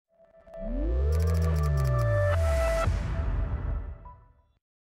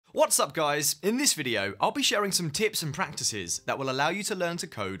What's up guys? In this video, I'll be sharing some tips and practices that will allow you to learn to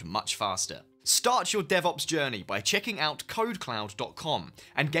code much faster. Start your DevOps journey by checking out KodeKloud.com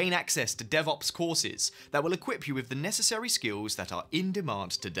and gain access to DevOps courses that will equip you with the necessary skills that are in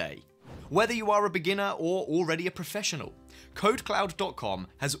demand today. Whether you are a beginner or already a professional, KodeKloud.com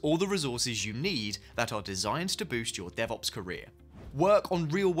has all the resources you need that are designed to boost your DevOps career. Work on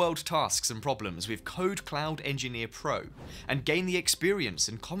real-world tasks and problems with KodeKloud Engineer Pro and gain the experience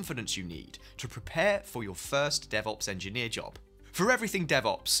and confidence you need to prepare for your first DevOps engineer job. For everything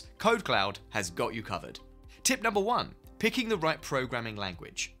DevOps, KodeKloud has got you covered. Tip number 1, picking the right programming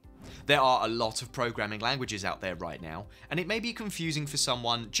language. There are a lot of programming languages out there right now, and it may be confusing for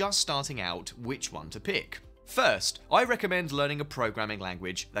someone just starting out which one to pick. First, I recommend learning a programming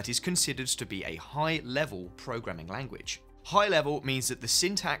language that is considered to be a high-level programming language. High level means that the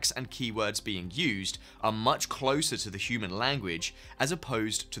syntax and keywords being used are much closer to the human language as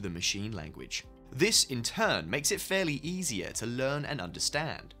opposed to the machine language. This in turn makes it fairly easier to learn and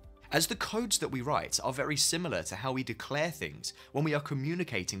understand, as the codes that we write are very similar to how we declare things when we are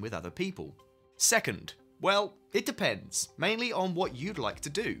communicating with other people. Second, well, it depends, mainly on what you'd like to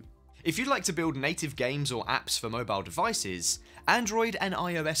do. If you'd like to build native games or apps for mobile devices, Android and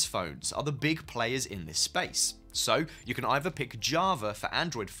iOS phones are the big players in this space. So you can either pick Java for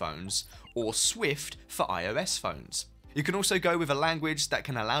Android phones or Swift for iOS phones. You can also go with a language that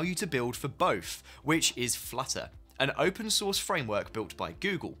can allow you to build for both, which is Flutter, an open source framework built by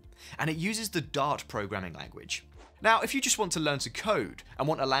Google, and it uses the Dart programming language. Now, if you just want to learn to code and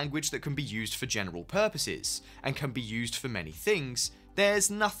want a language that can be used for general purposes and can be used for many things, there's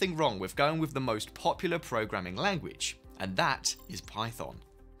nothing wrong with going with the most popular programming language, and that is Python.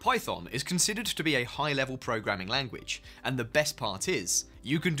 Python is considered to be a high-level programming language, and the best part is,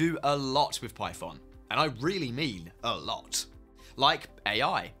 you can do a lot with Python, and I really mean a lot. Like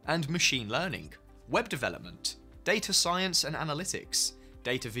AI and machine learning, web development, data science and analytics,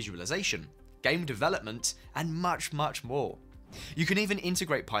 data visualization, game development, and much more. You can even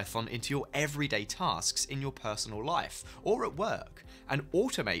integrate Python into your everyday tasks in your personal life or at work, and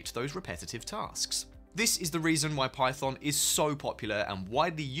automate those repetitive tasks. This is the reason why Python is so popular and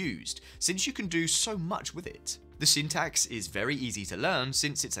widely used, since you can do so much with it. The syntax is very easy to learn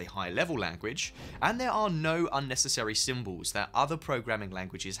since it's a high-level language, and there are no unnecessary symbols that other programming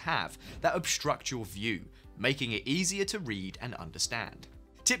languages have that obstruct your view, making it easier to read and understand.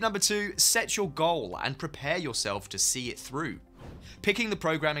 Tip number 2, set your goal and prepare yourself to see it through. Picking the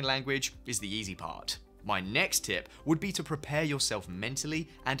programming language is the easy part. My next tip would be to prepare yourself mentally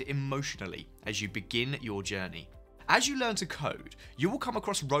and emotionally as you begin your journey. As you learn to code, you will come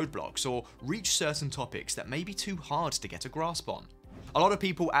across roadblocks or reach certain topics that may be too hard to get a grasp on. A lot of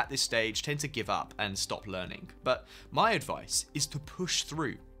people at this stage tend to give up and stop learning, but my advice is to push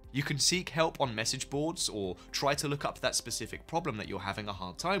through. You can seek help on message boards or try to look up that specific problem that you're having a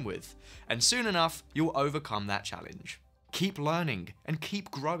hard time with, and soon enough, you'll overcome that challenge. Keep learning and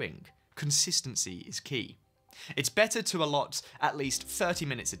keep growing. Consistency is key. It's better to allot at least 30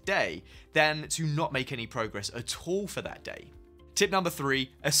 minutes a day than to not make any progress at all for that day. Tip number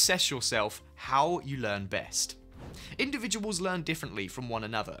 3, assess yourself how you learn best. Individuals learn differently from one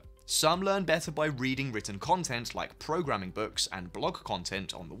another. Some learn better by reading written content like programming books and blog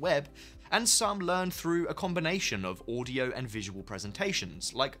content on the web, and some learn through a combination of audio and visual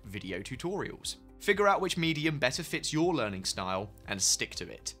presentations like video tutorials. Figure out which medium better fits your learning style and stick to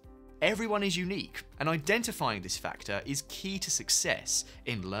it. Everyone is unique, and identifying this factor is key to success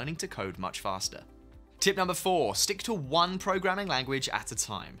in learning to code much faster. Tip number 4, stick to one programming language at a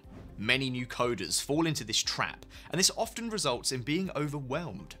time. Many new coders fall into this trap, and this often results in being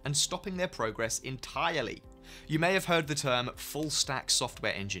overwhelmed and stopping their progress entirely. You may have heard the term full-stack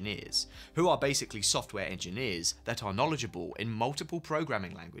software engineers, who are basically software engineers that are knowledgeable in multiple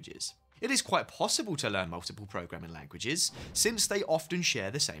programming languages. It is quite possible to learn multiple programming languages, since they often share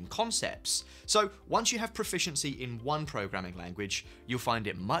the same concepts. So once you have proficiency in one programming language, you'll find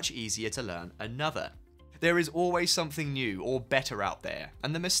it much easier to learn another. There is always something new or better out there,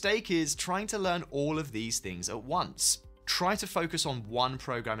 and the mistake is trying to learn all of these things at once. Try to focus on one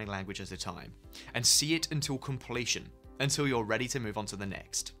programming language at a time, and see it until completion, until you're ready to move on to the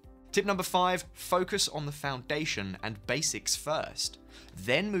next. Tip number 5, focus on the foundation and basics first,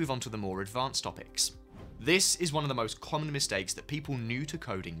 then move on to the more advanced topics. This is one of the most common mistakes that people new to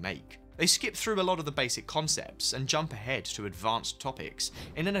coding make. They skip through a lot of the basic concepts and jump ahead to advanced topics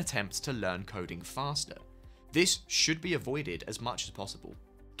in an attempt to learn coding faster. This should be avoided as much as possible.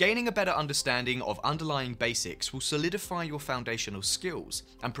 Gaining a better understanding of underlying basics will solidify your foundational skills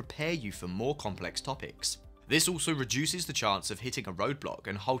and prepare you for more complex topics. This also reduces the chance of hitting a roadblock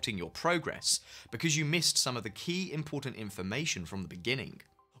and halting your progress, because you missed some of the key important information from the beginning.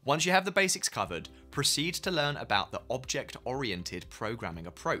 Once you have the basics covered, proceed to learn about the object-oriented programming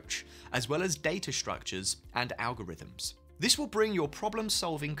approach, as well as data structures and algorithms. This will bring your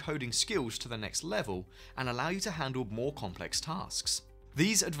problem-solving coding skills to the next level and allow you to handle more complex tasks.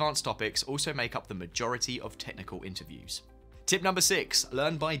 These advanced topics also make up the majority of technical interviews. Tip number 6,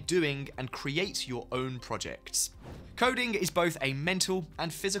 learn by doing and create your own projects. Coding is both a mental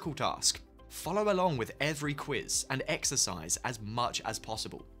and physical task. Follow along with every quiz and exercise as much as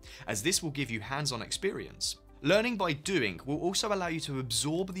possible, as this will give you hands-on experience. Learning by doing will also allow you to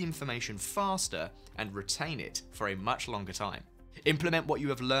absorb the information faster and retain it for a much longer time. Implement what you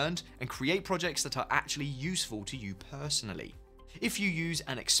have learned and create projects that are actually useful to you personally. If you use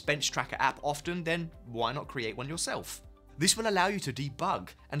an expense tracker app often, then why not create one yourself? This will allow you to debug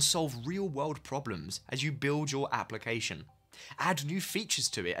and solve real-world problems as you build your application. Add new features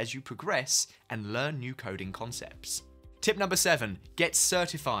to it as you progress and learn new coding concepts. Tip number 7, get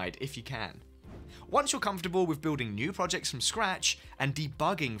certified if you can. Once you're comfortable with building new projects from scratch and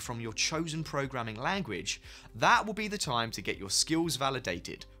debugging from your chosen programming language, that will be the time to get your skills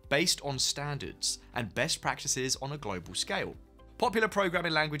validated based on standards and best practices on a global scale. Popular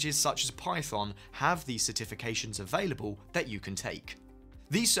programming languages such as Python have these certifications available that you can take.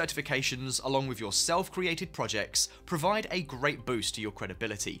 These certifications, along with your self-created projects, provide a great boost to your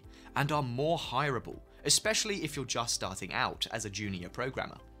credibility and are more hireable, especially if you're just starting out as a junior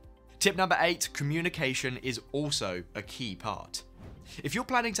programmer. Tip number 8, communication is also a key part. If you're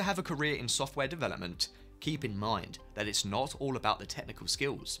planning to have a career in software development, keep in mind that it's not all about the technical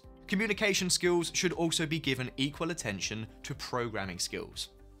skills. Communication skills should also be given equal attention to programming skills.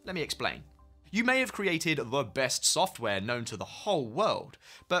 Let me explain. You may have created the best software known to the whole world,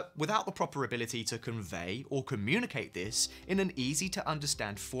 but without the proper ability to convey or communicate this in an easy to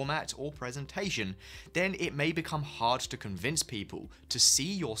understand format or presentation, then it may become hard to convince people to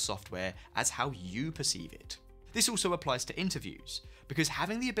see your software as how you perceive it. This also applies to interviews, because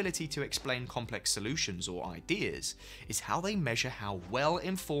having the ability to explain complex solutions or ideas is how they measure how well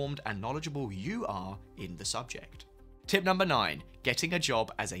informed and knowledgeable you are in the subject. Tip number 9, getting a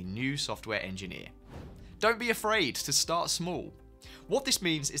job as a new software engineer. Don't be afraid to start small. What this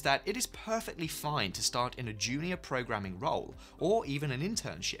means is that it is perfectly fine to start in a junior programming role or even an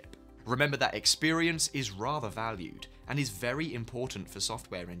internship. Remember that experience is rather valued and is very important for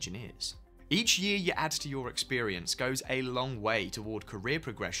software engineers. Each year you add to your experience goes a long way toward career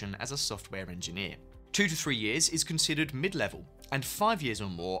progression as a software engineer. 2 to 3 years is considered mid-level, and 5 years or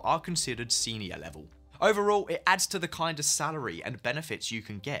more are considered senior level. Overall, it adds to the kind of salary and benefits you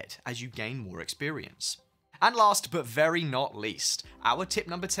can get as you gain more experience. And last but very not least, our tip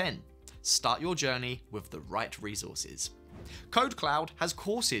number 10, start your journey with the right resources. KodeKloud has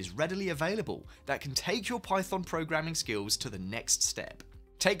courses readily available that can take your Python programming skills to the next step.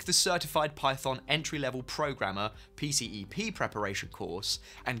 Take the Certified Python Entry-Level Programmer PCEP preparation course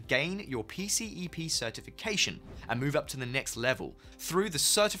and gain your PCEP certification and move up to the next level through the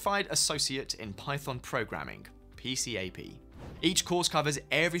Certified Associate in Python Programming PCAP. Each course covers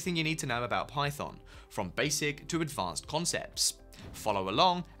everything you need to know about Python, from basic to advanced concepts. Follow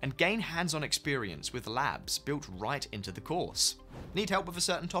along and gain hands-on experience with labs built right into the course. Need help with a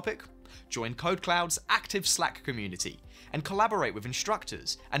certain topic? Join KodeKloud's active Slack community and collaborate with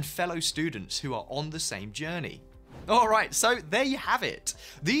instructors and fellow students who are on the same journey. Alright, so there you have it.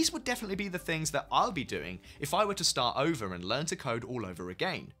 These would definitely be the things that I'll be doing if I were to start over and learn to code all over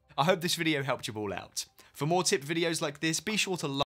again. I hope this video helped you all out. For more tip videos like this, be sure to like